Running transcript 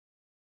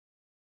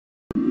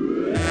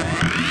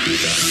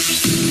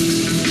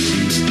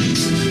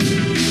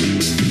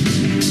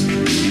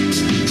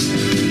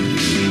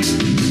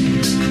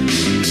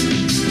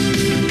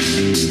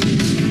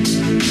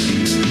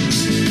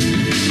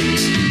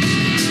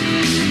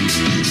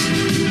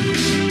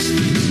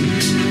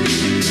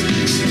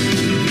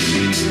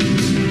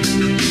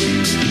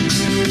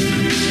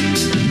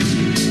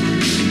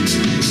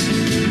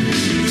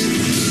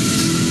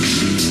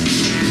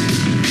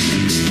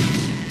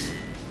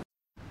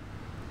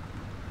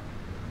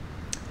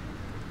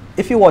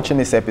If you're watching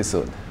this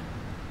episode,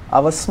 I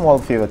have a small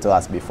favor to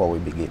ask before we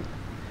begin.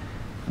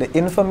 The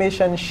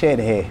information shared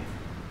here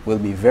will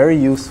be very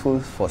useful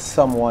for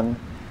someone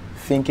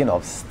thinking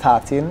of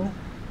starting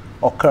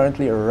or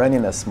currently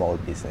running a small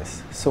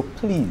business. So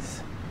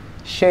please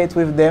share it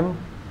with them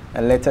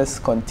and let us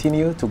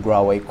continue to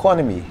grow our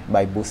economy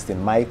by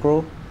boosting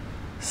micro,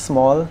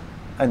 small,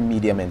 and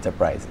medium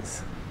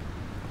enterprises.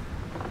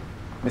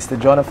 Mr.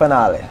 Jonathan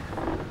Ale,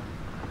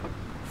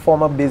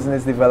 former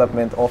Business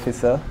Development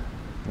Officer,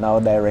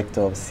 now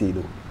Director of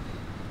CEDU.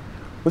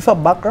 With a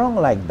background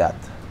like that,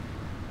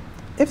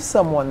 if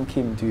someone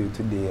came to you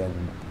today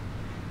and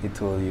he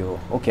told you,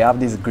 okay, I have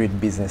this great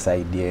business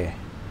idea,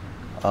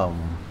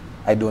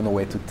 I don't know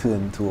where to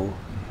turn to,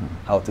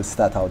 how to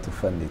start, how to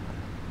fund it,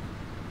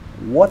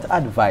 what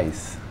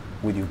advice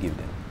would you give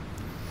them?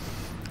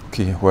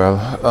 Okay,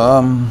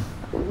 well,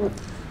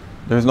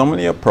 there's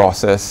normally a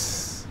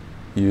process,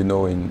 you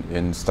know,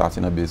 in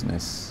starting a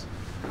business.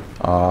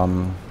 We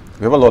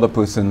have a lot of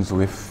persons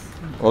with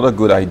a lot of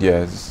good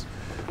ideas,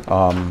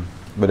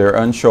 but they're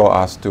unsure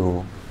as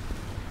to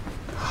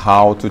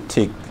how to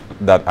take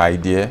that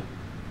idea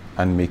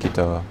and make it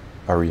a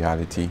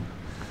reality.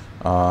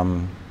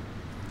 One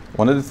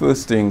of the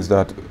first things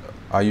that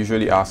I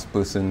usually ask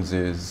persons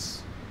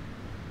is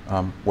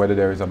whether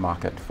there is a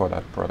market for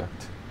that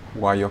product.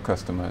 Who are your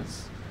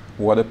customers?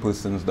 Who are the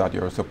persons that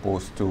you're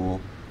supposed to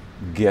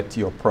get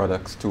your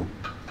products to?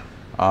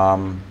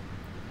 And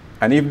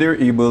if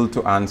they're able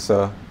to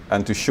answer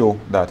and to show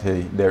that,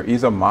 hey, there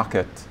is a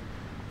market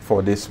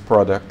for this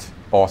product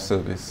or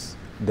service,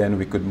 then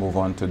we could move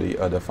on to the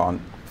other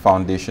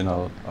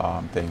foundational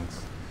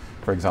things.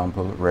 For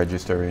example,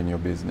 registering your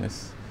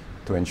business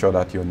to ensure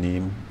that your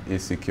name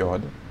is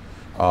secured,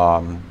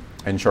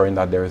 ensuring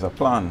that there is a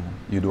plan.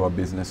 You do a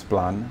business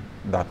plan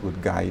that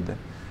would guide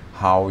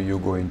how you're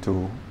going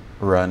to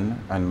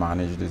run and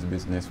manage this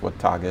business, what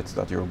targets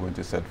that you're going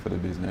to set for the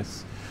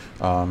business.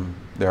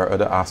 There are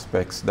other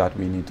aspects that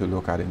we need to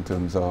look at in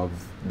terms of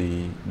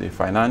the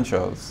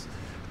financials.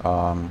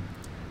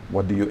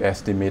 What do you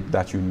estimate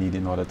that you need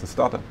in order to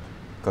start up?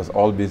 Because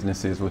all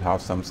businesses would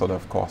have some sort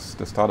of cost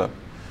to start up.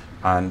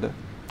 And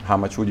how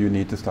much would you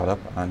need to start up,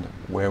 and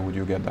where would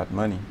you get that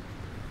money?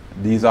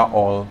 These are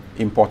all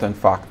important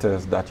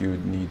factors that you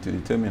would need to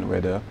determine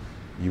whether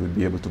you would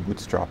be able to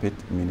bootstrap it,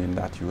 meaning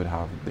that you would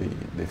have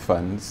the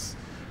funds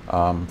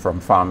from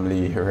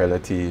family,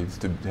 relatives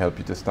to help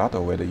you to start,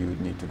 or whether you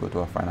would need to go to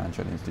a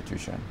financial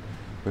institution.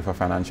 With a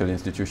financial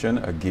institution,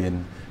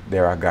 again,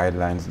 there are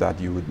guidelines that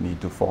you would need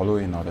to follow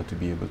in order to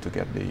be able to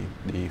get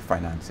the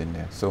financing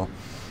there. So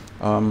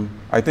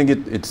I think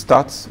it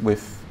starts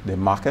with the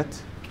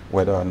market,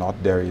 whether or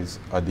not there is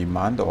a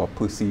demand or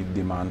perceived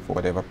demand for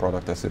whatever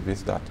product or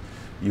service that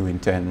you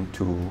intend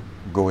to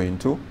go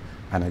into.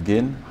 And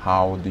again,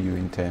 how do you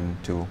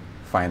intend to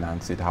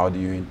finance it? How do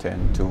you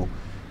intend to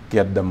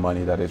get the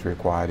money that is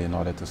required in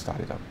order to start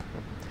it up?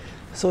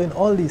 So in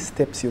all these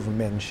steps you've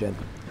mentioned,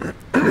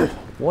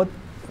 what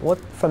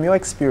from your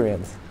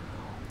experience,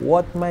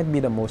 what might be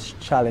the most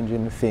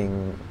challenging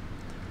thing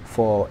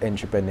for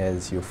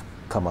entrepreneurs you've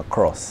come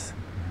across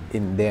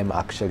in them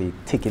actually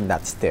taking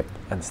that step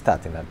and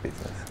starting that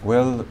business?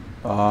 Well,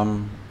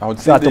 I would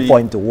say... If you had to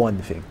point to one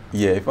thing.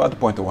 Yeah, if I had to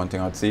point to one thing,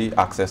 I would say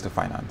access to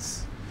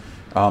finance.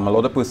 A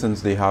lot of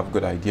persons, they have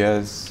good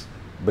ideas,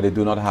 but they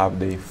do not have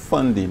the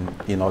funding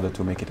in order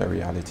to make it a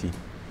reality.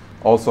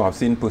 Also, I've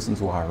seen persons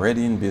who are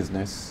already in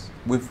business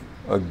with,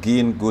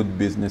 again, good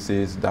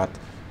businesses that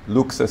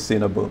look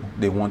sustainable.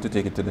 They want to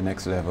take it to the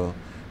next level,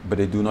 but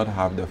they do not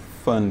have the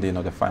funding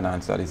or the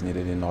finance that is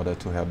needed in order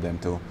to help them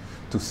to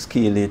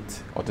scale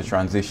it or to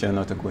transition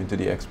or to go into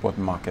the export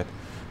market.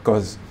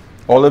 Because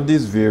all of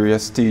these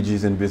various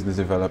stages in business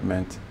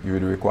development, you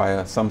would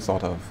require some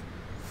sort of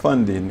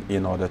funding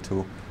in order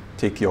to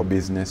take your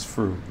business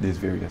through these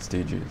various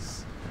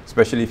stages,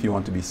 especially if you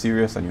want to be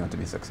serious and you want to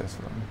be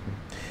successful.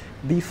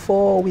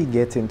 Before we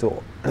get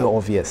into the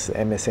obvious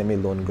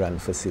MSME loan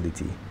grant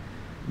facility,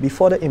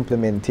 before the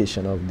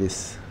implementation of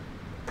this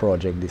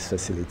project, this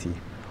facility,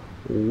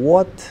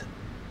 what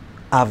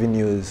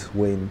avenues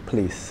were in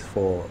place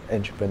for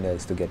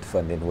entrepreneurs to get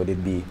funding? Would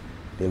it be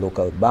the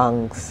local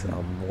banks?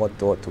 What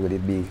would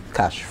it be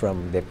cash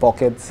from their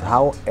pockets?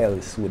 How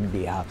else would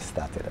they have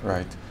started?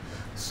 Right.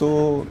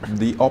 So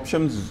the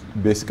options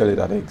basically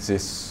that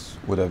exist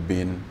would have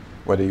been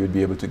whether you'd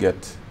be able to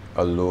get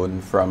a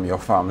loan from your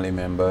family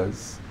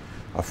members,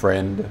 a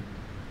friend,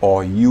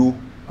 or you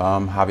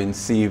having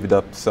saved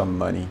up some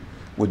money,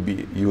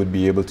 you would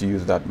be able to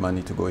use that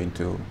money to go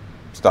into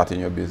starting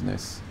your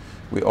business.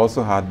 We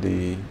also had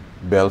the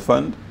Bell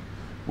Fund,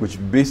 which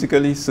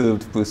basically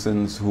served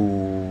persons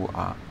who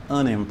are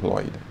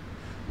unemployed,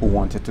 who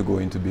wanted to go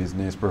into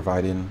business,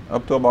 providing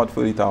up to about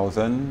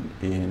 30,000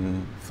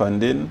 in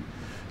funding.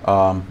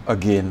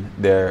 Again,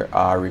 there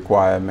are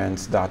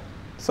requirements that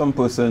some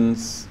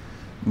persons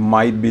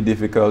might be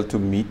difficult to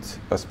meet,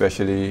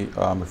 especially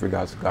with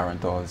regards to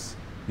guarantors.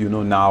 You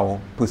know, now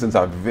persons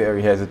are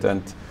very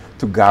hesitant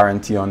to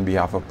guarantee on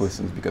behalf of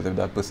persons, because if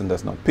that person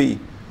does not pay,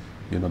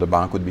 you know, the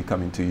bank would be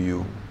coming to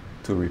you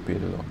to repay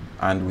the loan.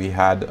 And we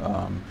had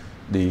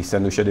the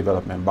St. Lucia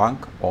Development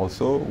Bank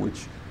also,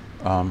 which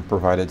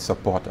provided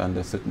support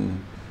under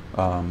certain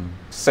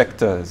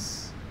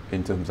sectors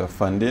in terms of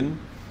funding.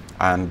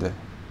 And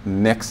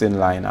next in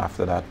line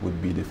after that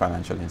would be the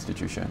financial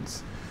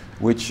institutions,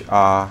 which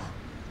are,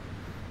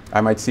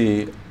 I might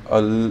say,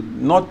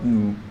 not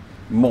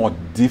more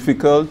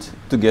difficult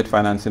to get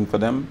financing for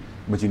them,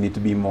 but you need to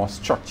be more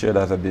structured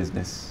as a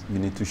business. You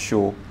need to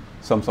show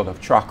some sort of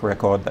track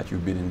record that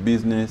you've been in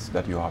business,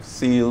 that you have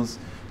sales,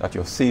 that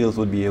your sales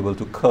would be able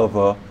to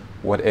cover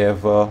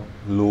whatever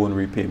loan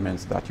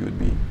repayments that you would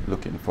be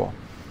looking for.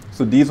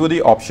 So these were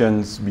the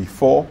options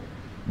before,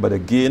 but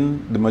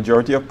again, the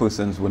majority of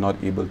persons were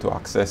not able to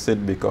access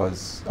it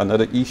because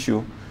another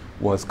issue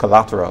was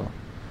collateral.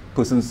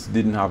 Persons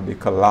didn't have the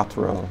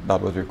collateral that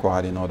was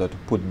required in order to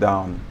put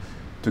down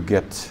to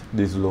get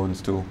these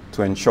loans to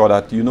ensure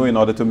that, you know, in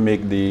order to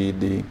make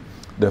the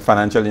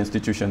financial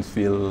institutions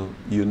feel,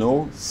 you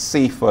know,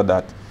 safer,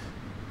 that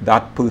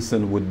that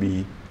person would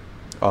be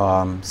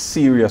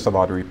serious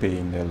about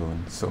repaying their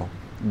loan. So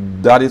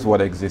that is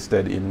what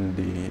existed in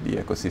the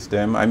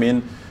ecosystem. I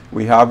mean,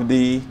 we have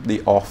the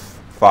off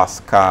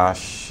fast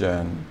cash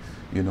and,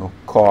 you know,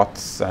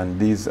 courts and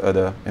these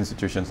other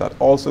institutions that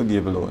also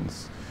give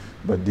loans,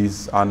 but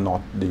these are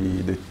not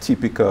the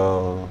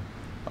typical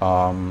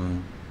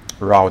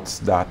routes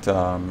that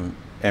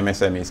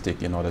MSMEs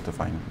take in order to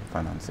find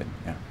financing.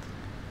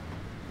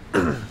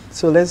 Yeah.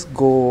 So let's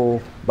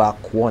go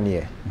back 1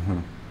 year. Mm-hmm.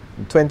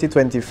 In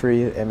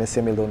 2023,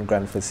 MSME Loan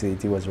Grant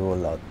Facility was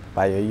rolled out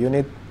by a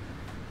unit,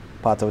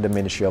 part of the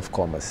Ministry of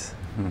Commerce.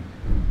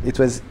 Mm-hmm. It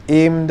was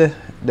aimed,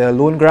 the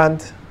loan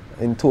grant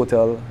in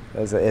total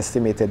was an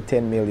estimated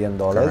 $10 million.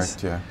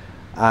 Correct, yeah.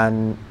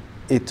 And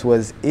it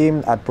was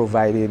aimed at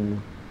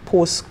providing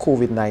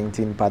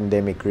post-COVID-19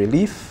 pandemic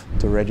relief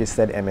to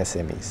registered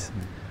MSMEs.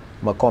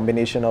 Mm-hmm. A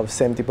combination of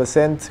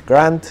 70%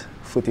 grant,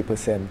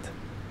 40%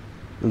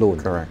 loan.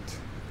 Correct.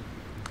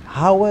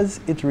 How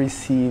was it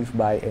received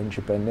by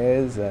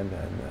entrepreneurs, and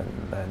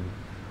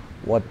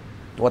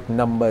what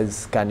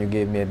numbers can you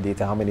give me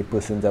data? How many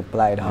persons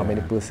applied? How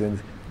many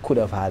persons could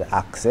have had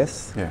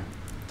access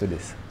to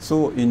this?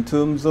 So in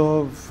terms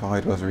of how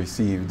it was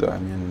received, I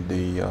mean,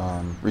 the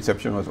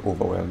reception was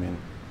overwhelming.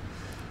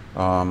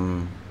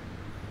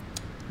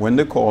 When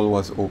the call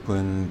was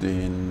opened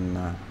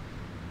in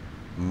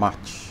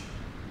March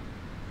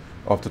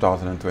of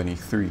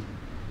 2023,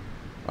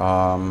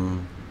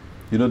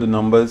 you know, the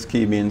numbers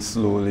came in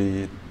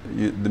slowly.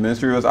 The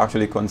ministry was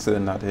actually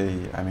concerned that,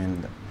 hey, I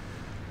mean,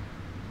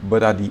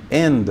 but at the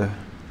end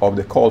of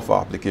the call for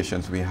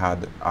applications, we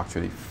had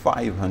actually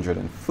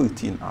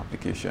 513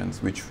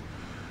 applications, which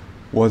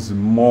was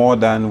more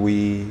than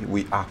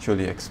we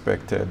actually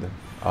expected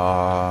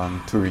to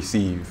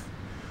receive.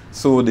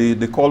 So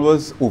the call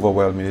was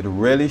overwhelming. It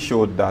really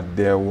showed that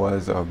there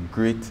was a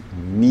great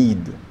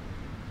need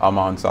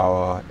amongst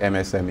our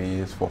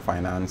MSMEs for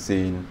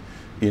financing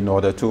in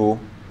order to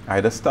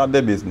either start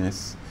their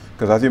business,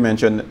 because as you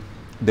mentioned,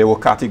 there were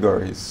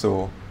categories.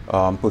 So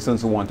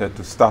persons who wanted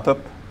to start up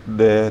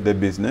their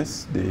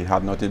business, they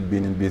had not yet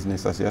been in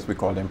business as yet, we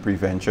call them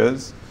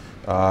pre-ventures.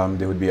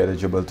 They would be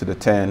eligible to the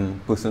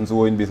 10. Persons who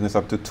were in business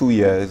up to 2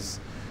 years,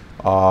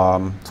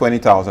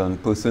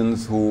 20,000.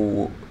 Persons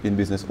who in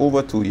business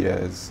over 2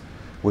 years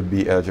would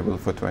be eligible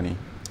for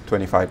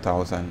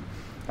 25,000.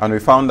 And we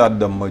found that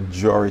the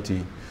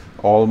majority,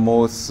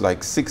 almost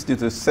like 60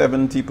 to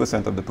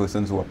 70% of the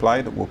persons who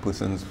applied were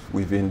persons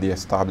within the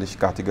established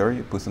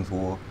category, persons who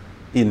were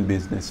in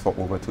business for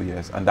over 2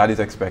 years. And that is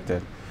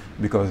expected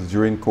because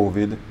during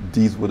COVID,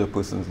 these were the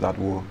persons that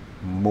were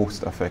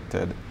most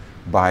affected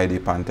by the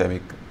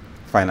pandemic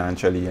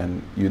financially,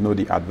 and you know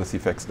the adverse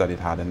effects that it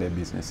had on their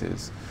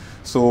businesses.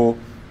 So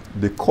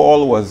the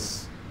call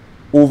was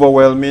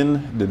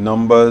overwhelming. The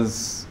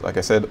numbers, like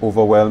I said,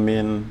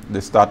 overwhelming. The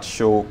stats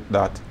show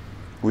that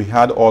we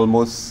had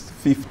almost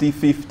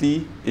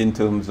 50-50 in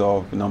terms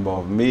of number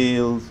of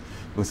males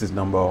versus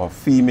number of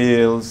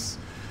females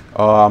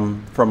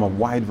from a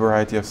wide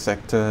variety of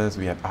sectors.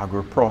 We had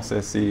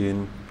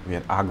agro-processing, we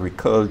had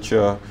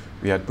agriculture,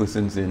 we had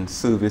persons in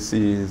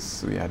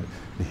services, we had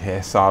the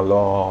hair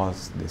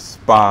salons, the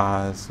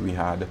spas, we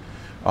had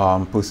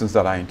persons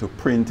that are into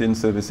printing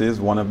services.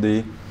 One of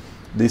the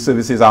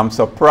services, I'm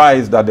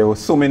surprised that there were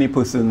so many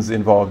persons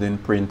involved in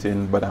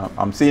printing, but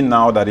I'm seeing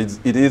now that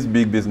it is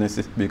big business,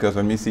 because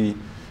when we see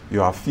you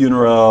have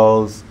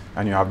funerals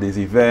and you have these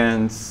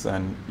events,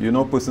 and you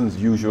know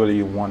persons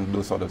usually want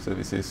those sort of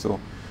services. So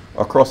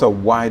across a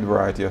wide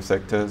variety of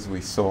sectors,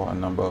 we saw a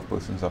number of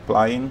persons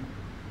applying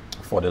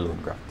for the loan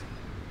grant.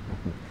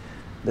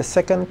 The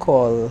second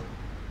call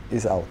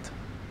is out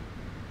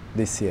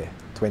this year,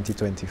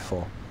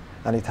 2024,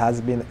 and it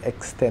has been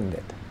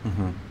extended.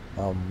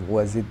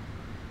 Was it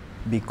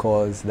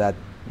because that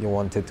you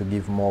wanted to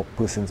give more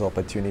persons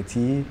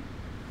opportunity?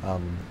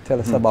 Tell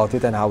us about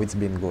it and how it's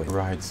been going.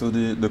 Right, so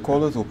the call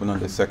was open on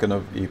the 2nd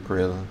of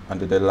April and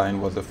the deadline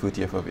was the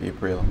 30th of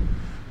April.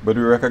 But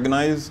we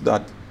recognized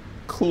that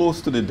close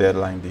to the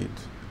deadline date,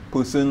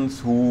 persons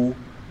who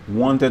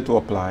wanted to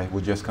apply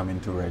would just come in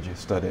to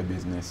register their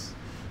business.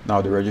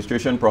 Now the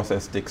registration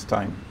process takes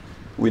time.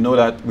 We knew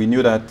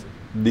that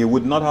they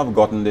would not have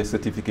gotten their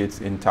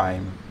certificates in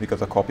time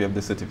because a copy of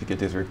the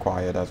certificate is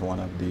required as one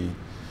of the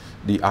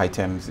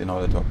items in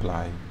order to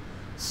apply.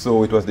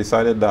 So it was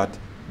decided that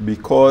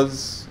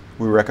because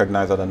we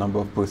recognize that a number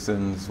of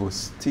persons were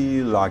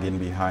still lagging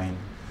behind,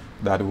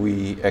 that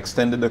we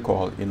extended the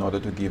call in order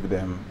to give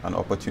them an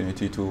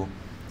opportunity to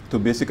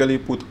basically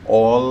put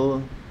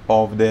all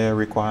of their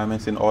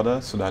requirements in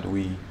order so that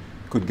we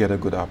could get a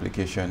good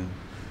application.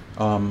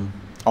 I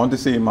want to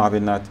say,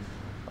 Marvin, that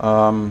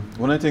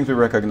one of the things we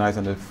recognized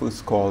on the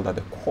first call that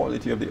the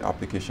quality of the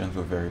applications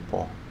were very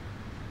poor.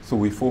 So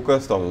we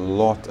focused a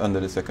lot under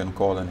the second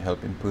call on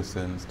helping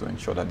persons to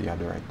ensure that they had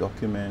the right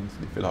documents,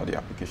 they fill out the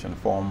application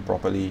form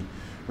properly.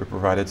 We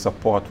provided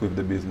support with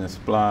the business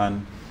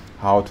plan,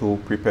 how to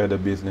prepare the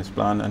business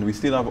plan, and we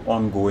still have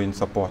ongoing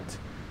support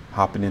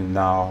happening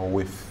now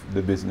with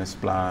the business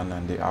plan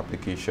and the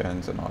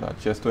applications and all that,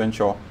 just to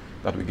ensure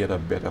that we get a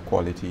better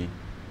quality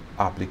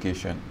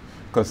application.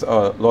 Because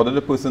a lot of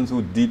the persons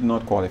who did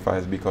not qualify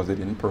is because they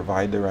didn't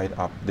provide the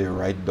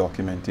right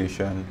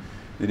documentation.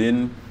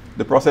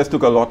 The process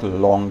took a lot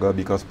longer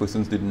because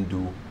persons didn't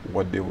do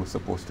what they were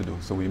supposed to do.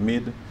 So we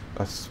made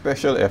a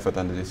special effort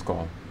under this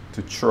call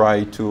to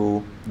try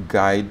to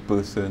guide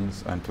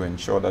persons and to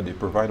ensure that they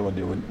provide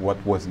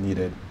what was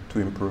needed to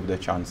improve their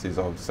chances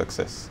of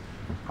success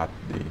at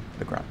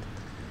the grant.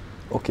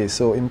 Okay,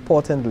 so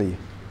importantly,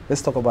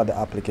 let's talk about the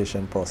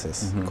application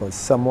process, because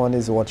someone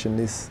is watching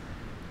this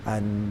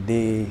and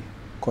they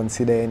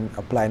considering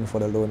applying for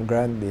the loan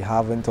grant, they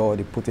haven't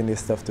already putting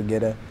this stuff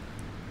together.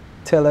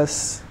 Tell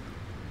us,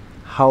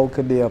 how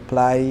could they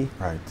apply?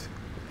 Right.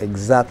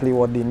 Exactly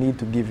what they need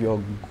to give you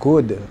a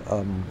good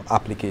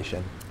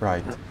application.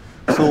 Right.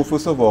 So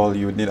first of all,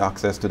 you would need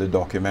access to the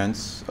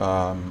documents.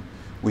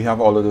 We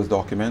have all of those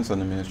documents on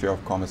the Ministry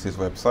of Commerce's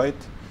website.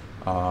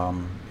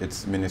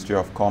 It's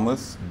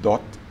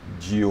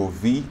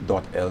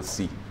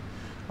ministryofcommerce.gov.lc.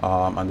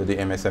 Under the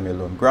MSME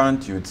loan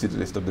grant, you would see the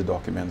list of the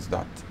documents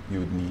that you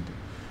would need.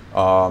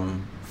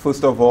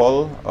 First of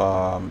all,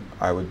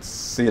 I would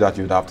say that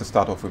you'd have to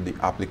start off with the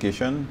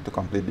application to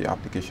complete the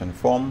application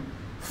form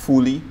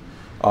fully.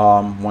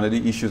 One of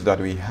the issues that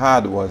we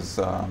had was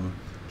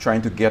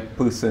trying to get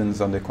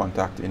persons on the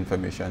contact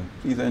information.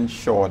 Please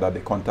ensure that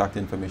the contact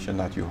information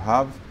that you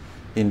have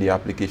in the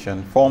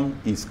application form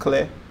is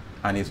clear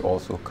and is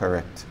also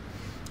correct.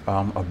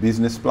 A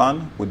business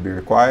plan would be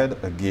required.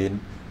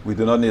 Again, we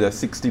do not need a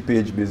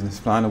 60-page business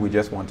plan. We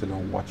just want to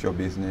know what your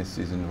business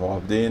is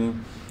involved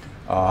in,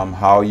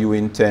 how you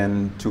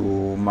intend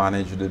to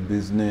manage the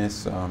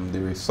business, the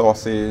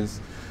resources.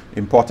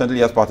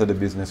 Importantly, as part of the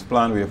business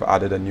plan, we have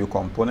added a new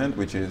component,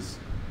 which is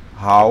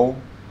how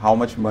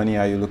much money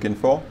are you looking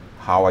for?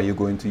 How are you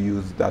going to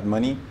use that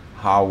money?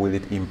 How will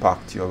it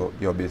impact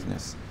your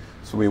business?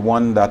 So we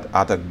want that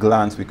at a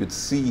glance we could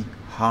see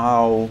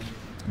how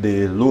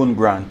the loan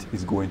grant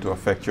is going to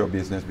affect your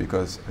business,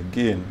 because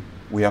again,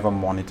 we have a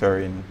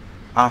monitoring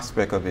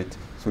aspect of it.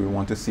 So we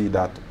want to see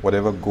that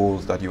whatever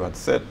goals that you had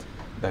set,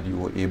 that you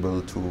were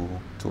able to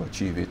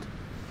achieve it.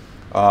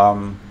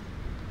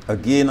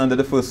 Again, under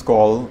the first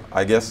call,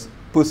 I guess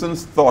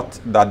persons thought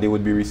that they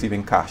would be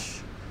receiving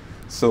cash.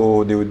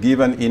 So they would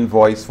give an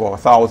invoice for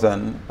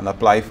 1,000 and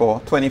apply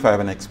for 25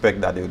 and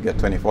expect that they would get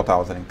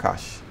 24,000 in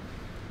cash.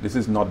 This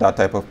is not that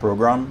type of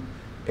program.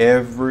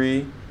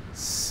 Every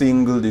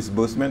single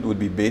disbursement would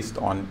be based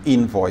on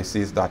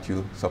invoices that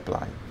you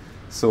supply.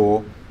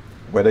 So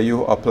whether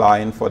you're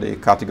applying for the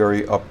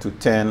category up to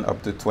 10,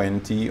 up to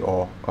 20,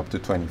 or up to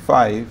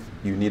 25,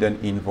 you need an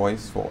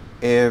invoice for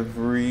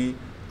every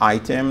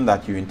item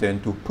that you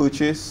intend to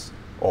purchase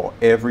or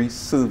every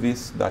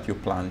service that you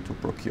plan to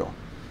procure.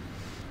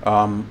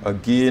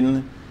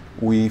 Again,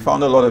 we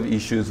found a lot of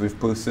issues with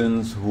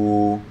persons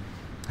who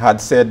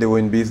had said they were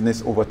in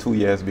business over 2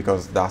 years,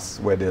 because that's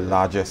where the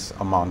largest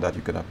amount that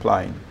you could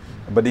apply in.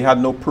 But they had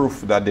no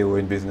proof that they were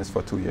in business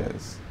for 2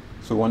 years.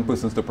 So we want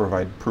persons to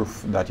provide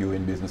proof that you were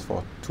in business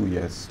for 2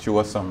 years. Show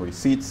us some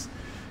receipts,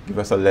 give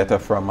us a letter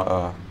from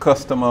a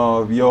customer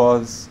of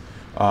yours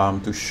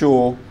to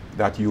show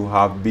that you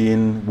have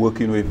been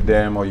working with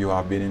them or you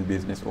have been in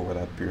business over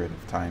that period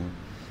of time.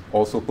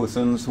 Also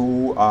persons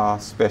who are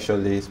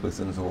specialists,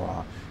 persons who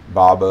are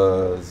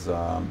barbers,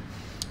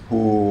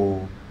 who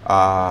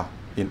are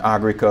in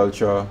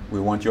agriculture, we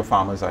want your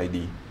farmer's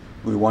ID.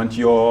 We want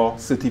your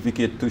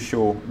certificate to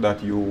show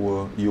that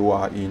you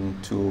are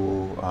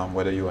into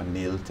whether you are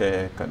nail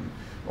tech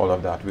all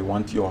of that. We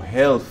want your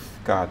health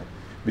card,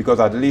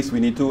 because at least we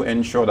need to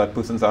ensure that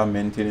persons are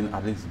maintaining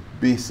at least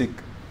basic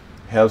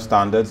health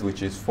standards,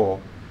 which is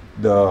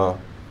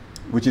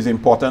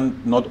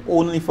important not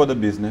only for the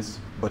business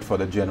but for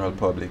the general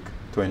public,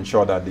 to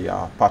ensure that they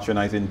are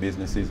patronizing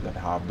businesses that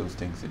have those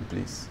things in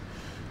place.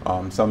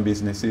 Some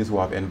businesses who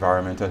have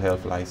environmental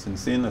health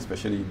licensing,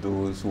 especially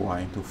those who are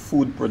into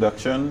food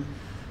production,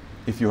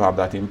 if you have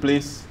that in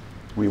place,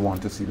 we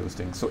want to see those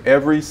things. So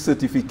every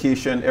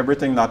certification,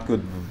 everything that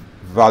could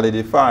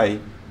validify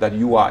that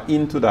you are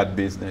into that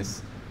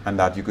business and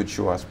that you could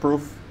show us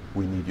proof,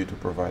 we need you to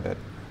provide that.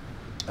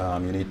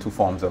 You need 2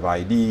 forms of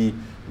ID,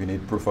 we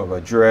need proof of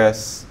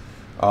address,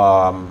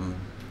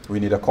 we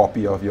need a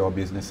copy of your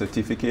business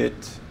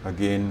certificate.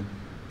 Again,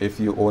 if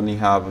you only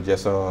have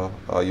just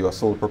you're a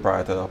sole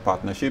proprietor or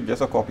partnership,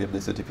 just a copy of the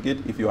certificate.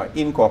 If you are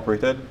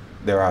incorporated,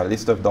 there are a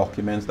list of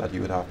documents that you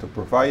would have to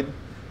provide,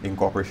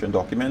 incorporation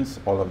documents.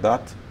 All of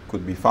that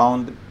could be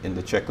found in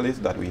the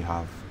checklist that we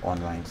have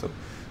online. So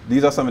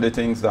these are some of the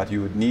things that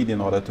you would need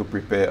in order to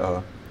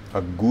prepare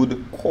a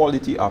good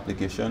quality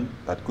application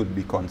that could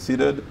be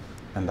considered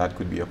and that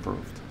could be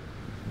approved.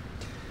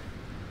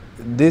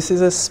 This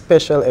is a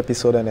special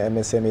episode on the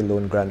MSME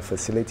Loan Grant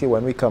Facility.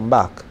 When we come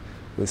back,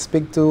 we'll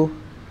speak to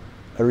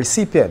a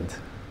recipient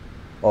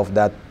of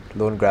that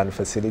loan grant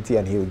facility,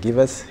 and he will give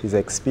us his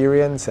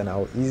experience and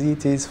how easy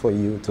it is for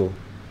you to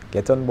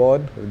get on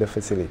board with the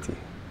facility.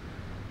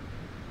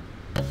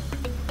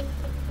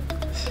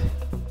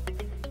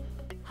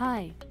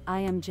 Hi, I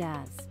am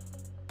Jazz.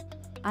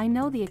 I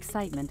know the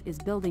excitement is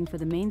building for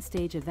the main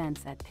stage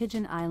events at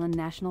Pigeon Island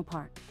National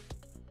Park.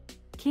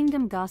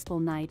 Kingdom Gospel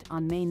Night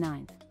on May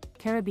 9th,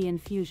 Caribbean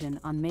Fusion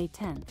on May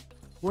 10th,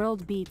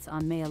 World Beats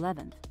on May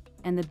 11th,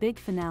 and the big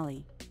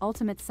finale,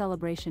 Ultimate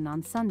Celebration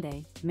on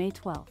Sunday, May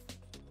 12th.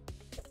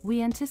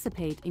 We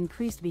anticipate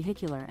increased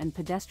vehicular and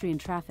pedestrian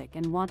traffic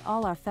and want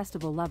all our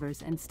festival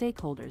lovers and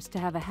stakeholders to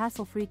have a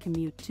hassle-free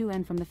commute to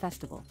and from the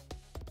festival.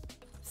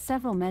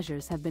 Several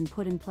measures have been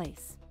put in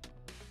place.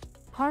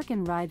 Park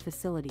and ride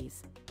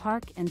facilities,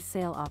 park and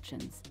sale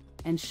options,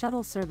 and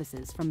shuttle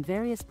services from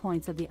various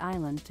points of the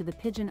island to the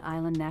Pigeon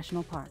Island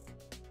National Park.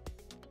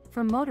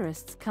 For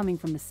motorists coming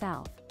from the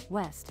south,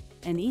 west,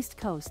 and east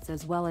coasts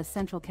as well as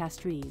Central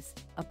Castries,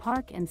 a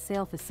park and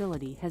sale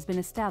facility has been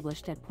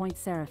established at Point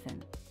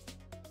Seraphin.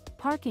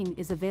 Parking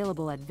is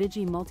available at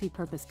Vigi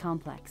Multipurpose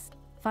Complex,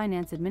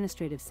 Finance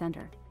Administrative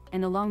Center,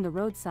 and along the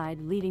roadside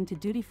leading to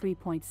duty-free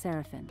Point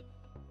Seraphin.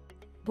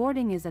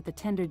 Boarding is at the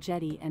Tender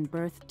Jetty and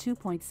Berth 2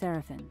 Point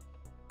Seraphin.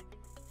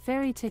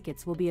 Ferry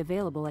tickets will be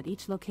available at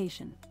each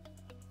location.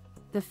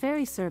 The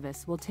ferry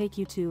service will take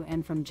you to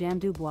and from Jam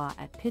du Bois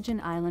at Pigeon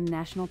Island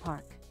National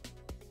Park.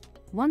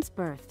 Once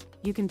berthed,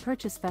 you can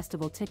purchase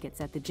festival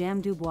tickets at the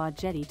Jam du Bois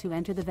jetty to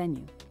enter the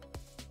venue.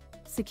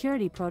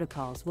 Security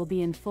protocols will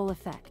be in full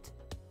effect.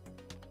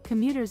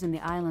 Commuters in the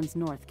island's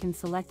north can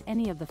select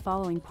any of the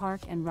following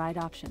park and ride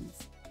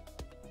options: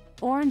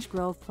 Orange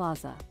Grove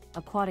Plaza,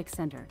 Aquatic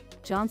Center,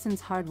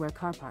 Johnson's Hardware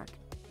Car Park,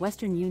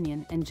 Western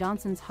Union and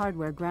Johnson's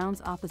Hardware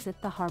grounds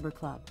opposite the Harbor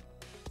Club,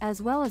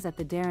 as well as at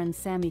the Darren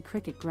Sammy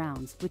Cricket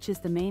Grounds, which is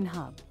the main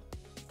hub.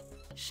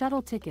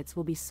 Shuttle tickets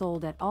will be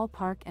sold at all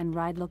park and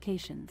ride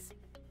locations.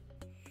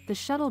 The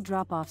shuttle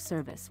drop-off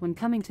service when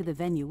coming to the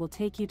venue will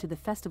take you to the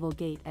festival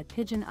gate at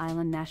Pigeon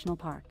Island National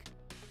Park.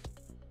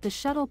 The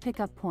shuttle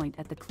pickup point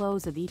at the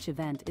close of each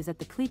event is at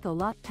the Clico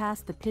lot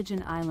past the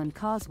Pigeon Island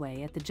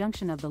Causeway at the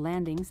junction of the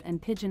landings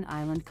and Pigeon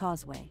Island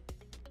Causeway.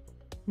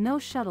 No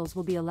shuttles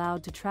will be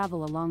allowed to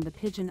travel along the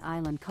Pigeon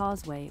Island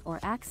Causeway or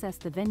access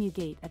the venue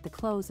gate at the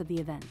close of the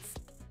events.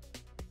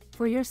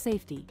 For your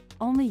safety,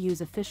 only use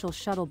official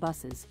shuttle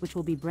buses which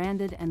will be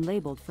branded and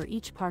labeled for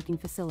each parking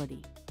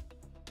facility.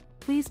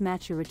 Please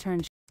match your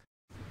return.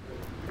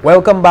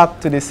 Welcome back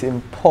to this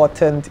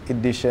important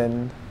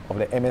edition of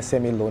the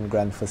MSME Loan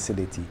Grant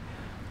Facility.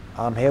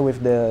 I'm here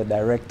with the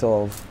Director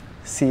of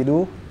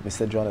CEDU,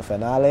 Mr.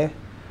 Jonathan Ale,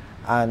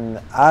 and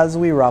as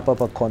we wrap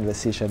up a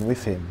conversation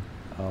with him,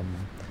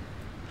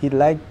 he'd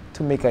like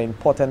to make an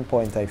important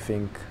point I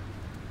think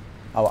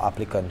our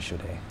applicant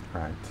should hear.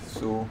 Right.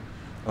 So,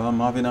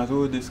 Marvin, as we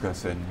were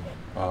discussing,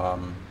 we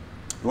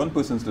want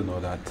persons to know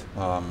that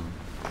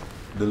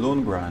the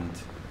loan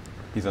grant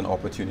is an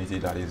opportunity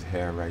that is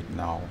here right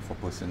now for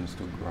persons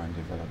to grow and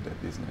develop their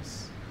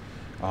business.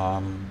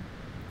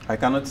 I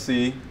cannot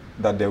say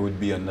that there would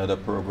be another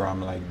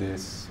program like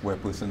this where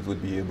persons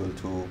would be able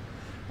to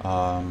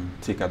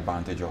take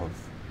advantage of.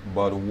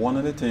 But one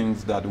of the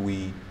things that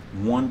we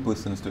want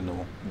persons to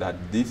know, that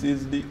this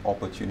is the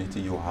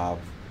opportunity you have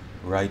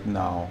right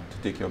now to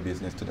take your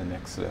business to the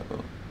next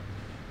level.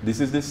 This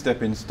is the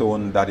stepping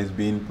stone that is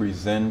being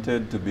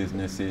presented to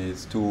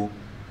businesses to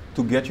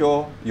get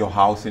your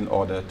house in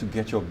order, to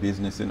get your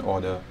business in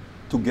order,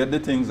 to get the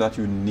things that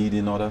you need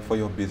in order for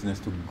your business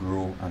to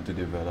grow and to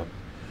develop.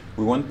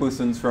 We want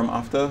persons from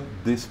after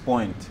this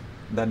point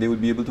that they will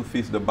be able to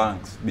face the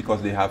banks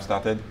because they have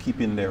started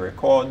keeping their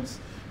records,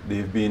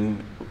 they've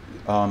been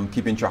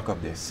keeping track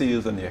of their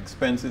sales and their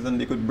expenses, and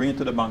they could bring it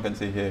to the bank and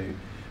say, hey,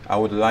 I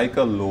would like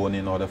a loan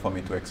in order for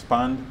me to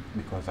expand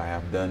because I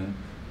have done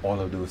all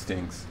of those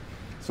things.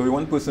 So we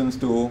want persons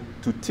to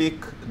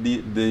take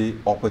the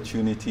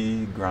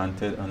opportunity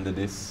granted under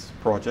this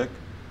project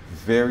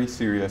very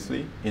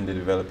seriously in the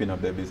developing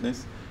of their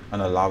business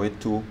and allow it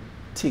to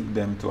take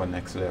them to a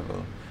next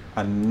level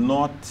and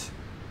not,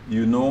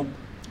 you know,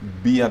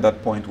 be at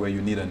that point where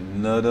you need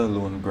another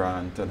loan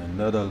grant and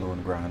another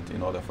loan grant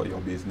in order for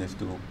your business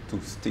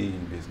to stay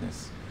in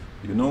business.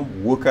 You know,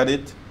 work at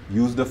it,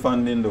 use the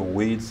funding the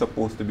way it's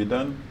supposed to be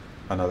done,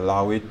 and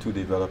allow it to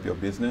develop your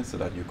business so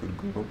that you could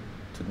go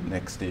to the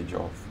next stage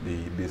of the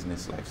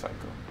business life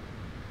cycle.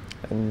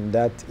 And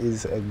that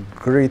is a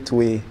great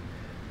way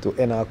to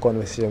end our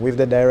conversation with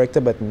the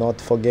director, but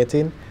not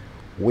forgetting,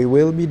 we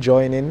will be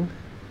joining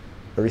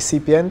the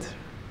recipient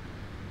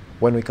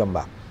when we come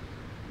back.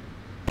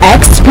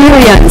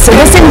 Experience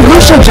this in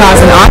Lucia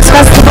Jazz and Arts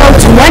Festival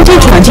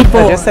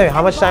 2024. Just say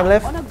how much time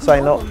left, so I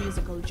know.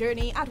 Musical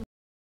journey at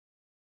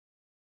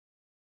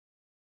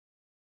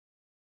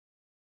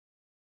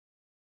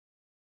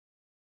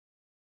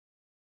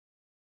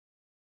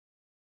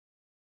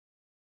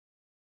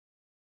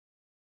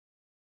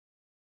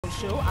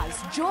show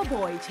as Joe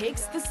Boy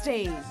takes the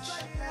stage.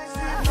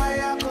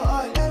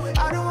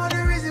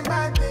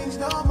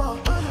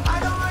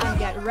 And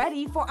get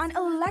ready for an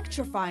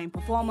electrifying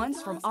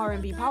performance from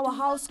R&B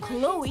powerhouse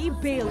Chloe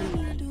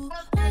Bailey.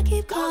 I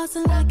keep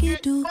crossing like you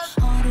do.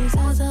 All these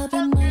eyes up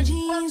in my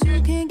jeans, you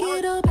can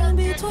get up in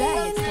between.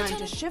 Then it's time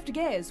to shift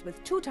gears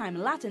with two-time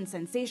Latin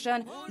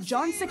sensation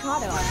John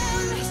Cicada.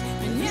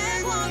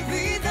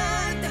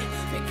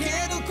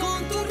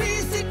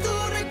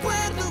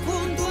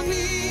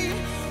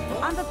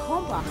 And the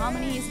compa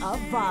harmonies of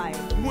Vibe.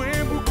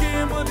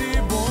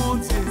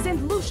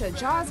 St. Lucia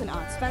Jazz and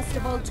Arts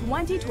Festival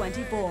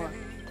 2024.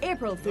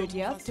 April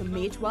 30th to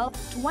May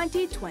 12th,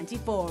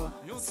 2024.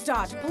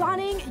 Start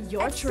planning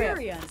your trip.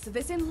 Experience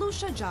the St.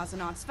 Lucia Jazz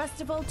and Arts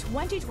Festival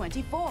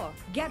 2024.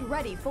 Get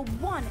ready for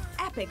one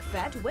epic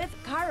fete with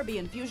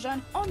Caribbean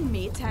fusion on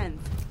May 10th.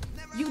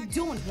 You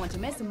don't want to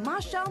miss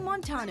Marshall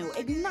Montano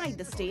ignite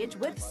the stage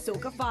with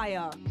Soca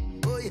Fire.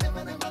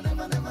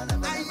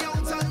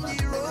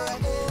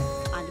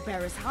 And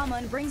Paris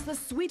Hammond brings the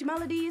sweet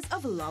melodies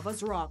of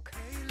Lovers Rock.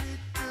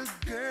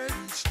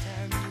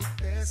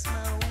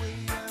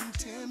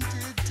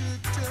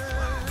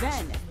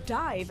 Then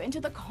dive into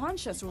the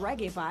conscious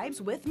reggae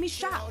vibes with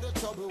Misha.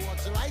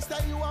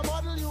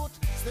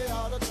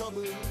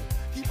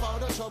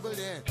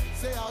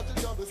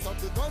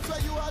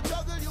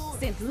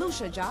 St.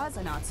 Lucia Jazz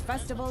and Arts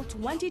Festival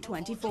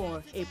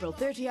 2024, April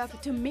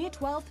 30th to May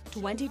 12th,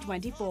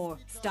 2024.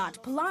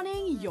 Start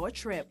planning your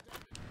trip.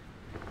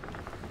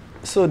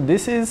 So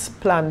this is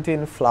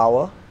Planting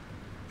Flower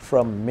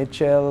from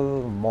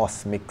Mitchell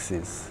Moss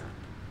Mixes.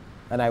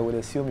 And I would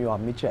assume you are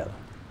Mitchell.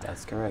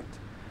 That's correct.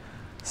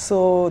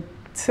 So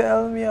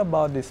tell me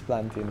about this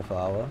Planting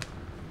Flower.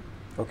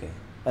 Okay.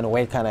 And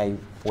where can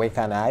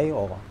I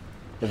or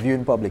the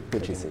viewing public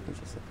purchase it?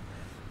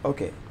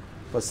 Okay.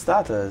 For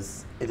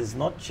starters, it is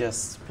not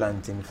just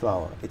plantain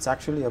flour. It's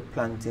actually a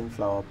plantain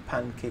flour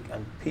pancake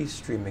and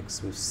pastry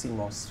mix with sea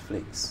moss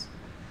flakes.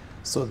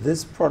 So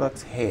this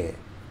product here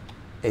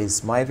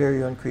is my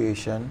very own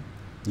creation.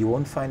 You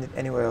won't find it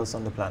anywhere else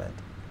on the planet.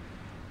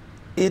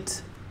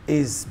 It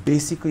is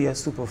basically a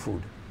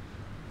superfood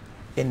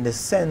in the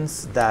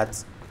sense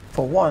that,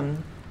 for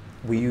one,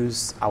 we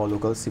use our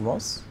local sea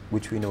moss,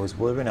 which we know is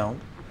world-renowned.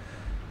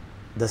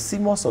 The sea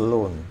moss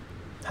alone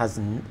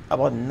has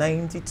about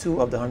 92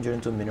 of the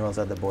 102 minerals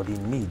that the body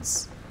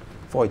needs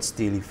for its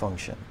daily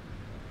function.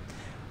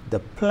 The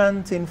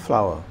plantain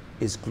flour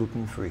is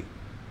gluten-free,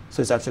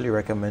 so it's actually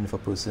recommended for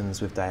persons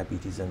with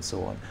diabetes and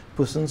so on,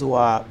 persons who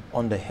are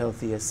on the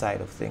healthier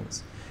side of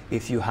things.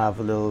 If you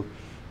have little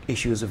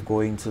issues of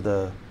going to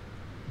the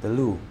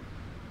loo,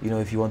 you know,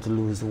 if you want to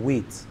lose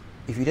weight,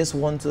 if you just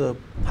want to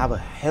have a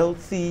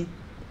healthy,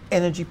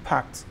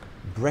 energy-packed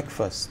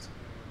breakfast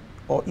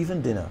or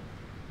even dinner,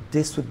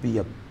 this would be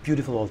a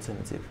beautiful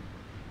alternative.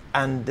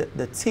 And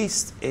the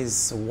taste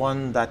is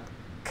one that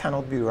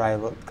cannot be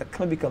rivaled,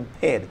 cannot be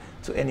compared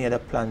to any other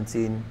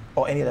plantain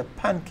or any other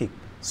pancake,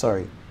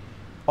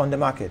 on the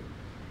market.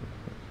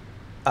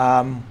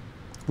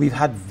 We've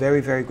had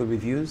very, very good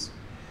reviews.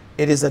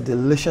 It is a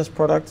delicious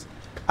product,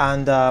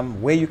 and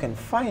where you can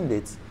find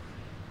it,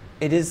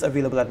 it is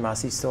available at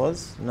Massey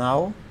stores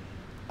now,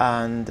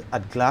 and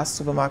at Glass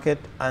Supermarket,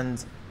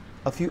 and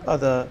a few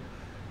other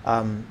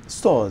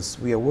stores.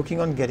 We are working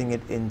on getting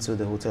it into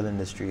the hotel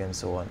industry and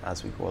so on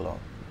as we go along.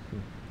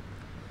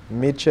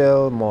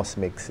 Mitchell Moss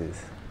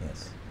Mixes.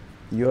 Yes.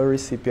 You're a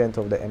recipient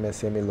of the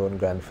MSME Loan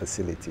Grant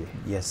Facility.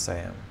 Yes, I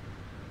am.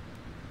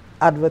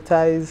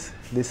 Advertise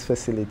this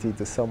facility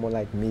to someone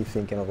like me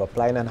thinking of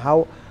applying, and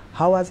how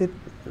has it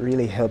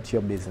really helped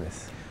your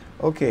business?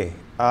 Okay.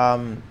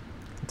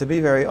 To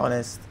be very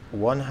honest,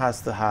 one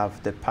has to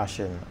have the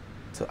passion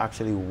to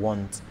actually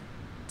want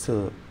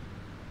to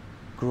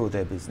grow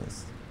their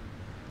business.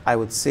 I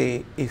would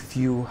say if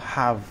you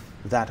have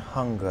that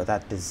hunger,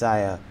 that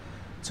desire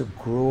to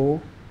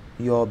grow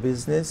your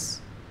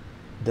business,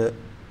 the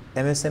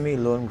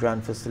MSME loan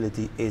grant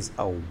facility is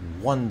a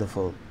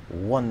wonderful,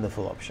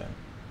 wonderful option.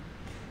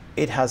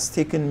 It has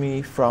taken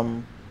me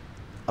from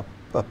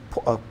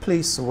a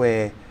place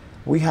where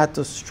we had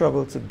to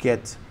struggle to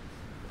get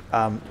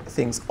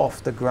things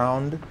off the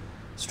ground,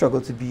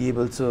 struggle to be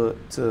able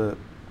to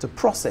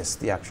process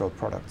the actual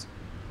product,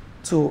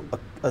 to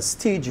a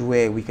stage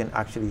where we can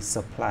actually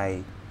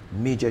supply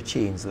major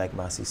chains like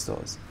Massey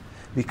stores,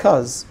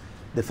 because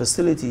the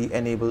facility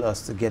enabled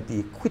us to get the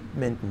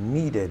equipment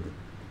needed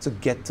to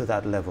get to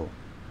that level.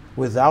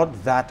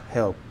 Without that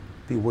help,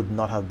 we would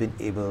not have been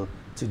able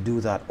to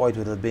do that, or it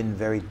would have been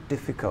very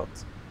difficult.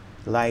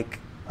 Like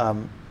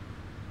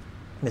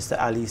Mr.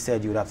 Ali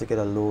said, you would have to get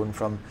a loan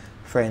from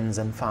friends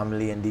and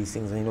family and these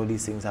things, and you know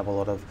these things have a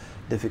lot of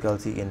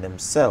difficulty in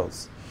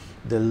themselves.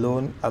 The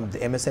loan, the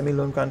MSME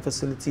loan grant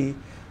facility,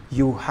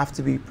 you have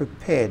to be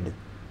prepared.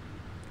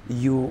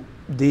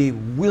 They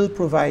will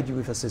provide you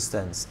with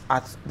assistance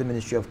at the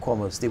Ministry of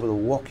Commerce. They will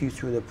walk you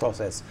through the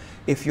process.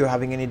 If you're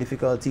having any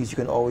difficulties, you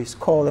can always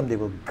call them. They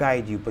will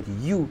guide you. But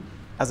you,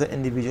 as an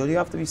individual, you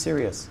have to be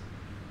serious.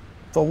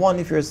 For one,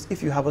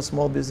 if you have a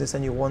small business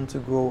and you want to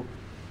grow,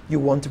 you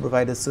want to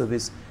provide a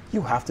service,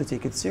 you have to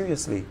take it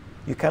seriously.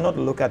 You cannot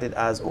look at it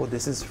as, oh,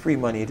 this is free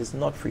money. It is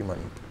not free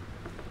money.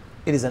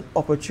 It is an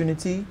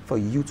opportunity for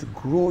you to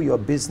grow your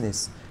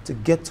business, to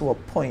get to a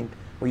point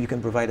where you can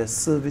provide a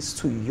service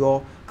to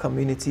your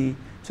community,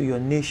 to your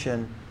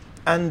nation,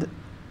 and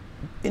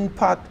in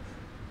part,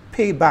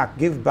 pay back,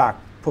 give back,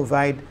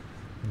 provide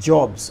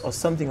jobs or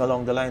something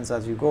along the lines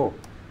as you go.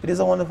 It is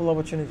a wonderful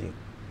opportunity.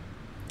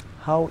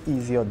 How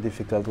easy or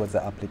difficult was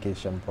the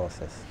application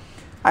process?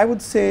 I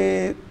would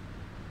say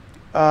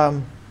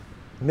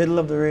middle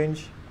of the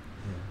range.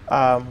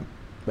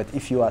 But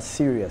if you are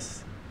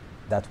serious,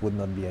 that would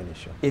not be an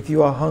issue. If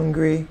you are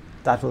hungry,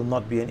 that will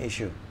not be an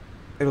issue.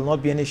 It will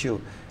not be an issue.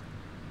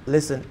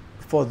 Listen,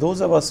 for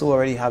those of us who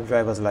already have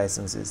driver's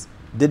licenses,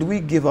 did we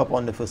give up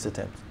on the first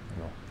attempt?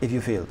 No. If you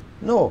failed?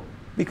 No.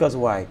 Because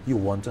why? You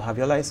want to have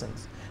your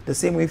license. The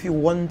same way, if you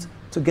want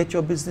to get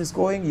your business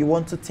going, you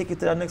want to take it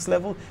to that next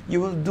level,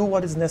 you will do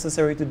what is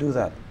necessary to do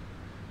that.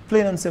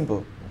 Plain and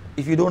simple.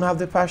 If you don't have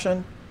the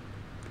passion,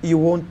 you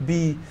won't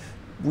be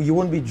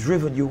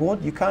driven.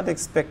 You can't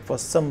expect for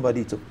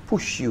somebody to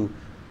push you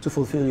to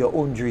fulfill your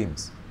own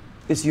dreams.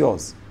 It's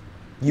yours.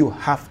 You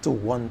have to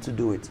want to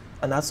do it.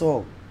 And that's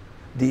all.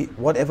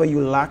 Whatever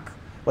you lack,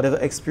 whatever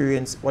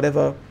experience,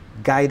 whatever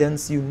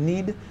guidance you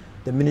need,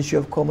 the Ministry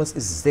of Commerce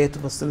is there to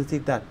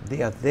facilitate that.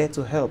 They are there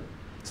to help.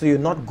 So you're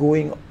not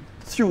going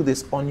through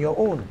this on your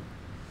own.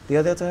 They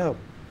are there to help.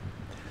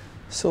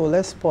 So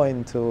let's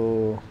point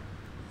to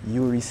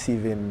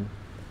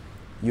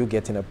you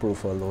getting approved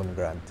for a loan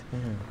grant.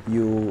 Mm-hmm.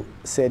 You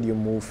said you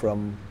moved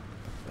from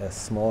a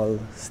small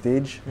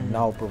stage, mm-hmm.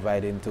 now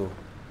providing to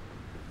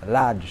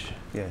large.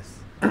 Yes.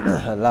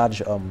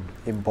 large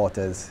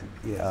importers,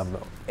 yes.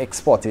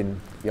 Exporting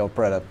your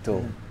product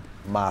to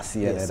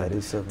Massey and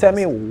others. Tell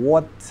me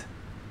what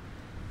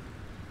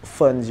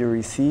funds you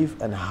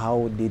receive and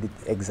how did it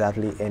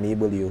exactly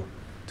enable you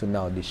to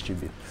now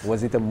distribute?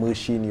 Was it a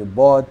machine you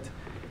bought?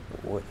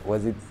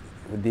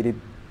 Did it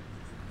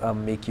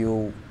make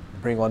you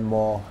bring on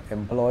more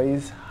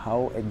employees?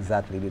 How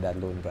exactly did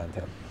that loan grant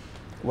help?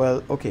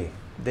 Well, okay.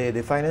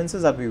 The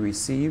finances that we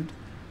received,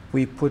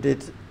 we put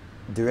it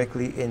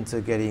directly into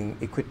getting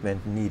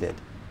equipment needed.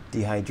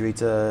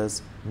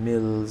 Dehydrators,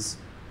 mills,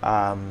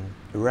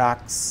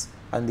 racks,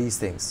 and these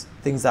things.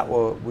 Things that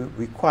were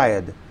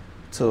required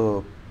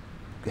to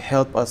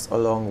help us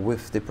along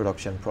with the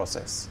production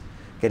process.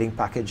 Getting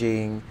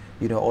packaging,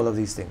 all of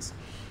these things.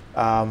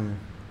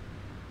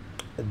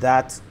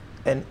 That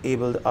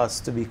enabled us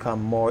to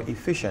become more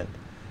efficient.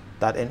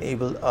 That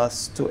enabled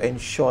us to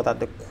ensure that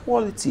the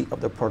quality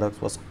of the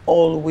product was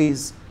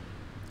always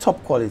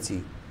top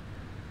quality.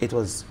 It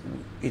was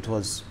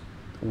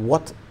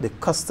what the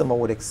customer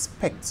would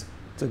expect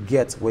to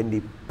get when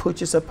they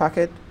purchase a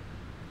packet.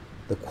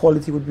 The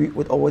quality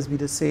would always be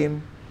the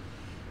same.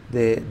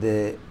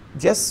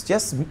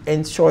 Just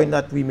ensuring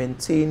that we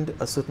maintained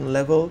a certain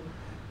level,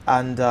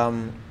 and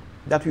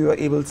that we were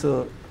able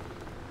to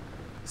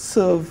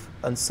serve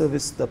and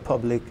service the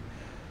public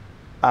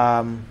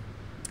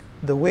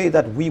the way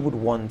that we would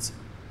want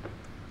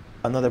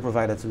another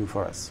provider to do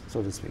for us,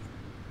 so to speak.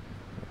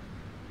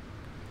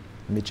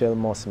 Mitchell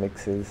Moss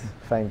Mixes,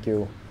 thank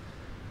you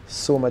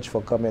so much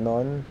for coming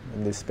on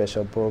in this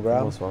special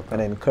program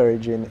and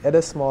encouraging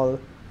other small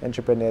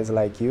entrepreneurs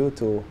like you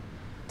to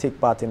take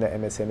part in the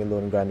MSME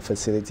Loan Grant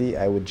Facility.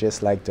 I would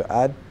just like to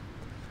add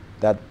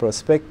that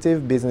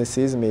prospective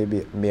businesses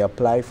may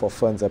apply for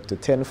funds up to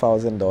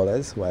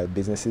 $10,000, while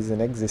businesses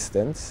in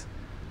existence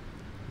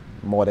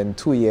more than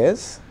 2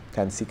 years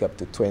can seek up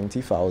to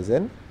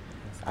 $20,000,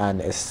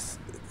 and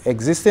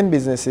existing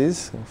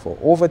businesses for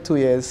over 2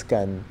 years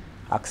can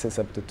access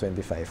up to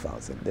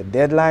 $25,000. The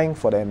deadline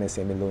for the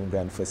MSME Loan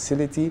Grant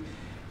Facility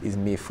is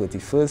May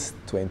 31st,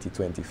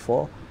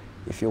 2024.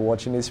 If you're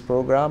watching this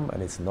program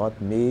and it's not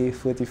May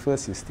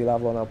 31st, you still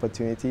have an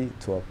opportunity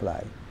to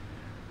apply.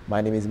 My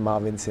name is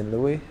Marvin St.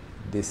 Louis.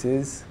 This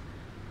is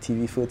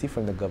TV30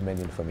 from the Government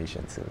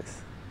Information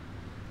Service.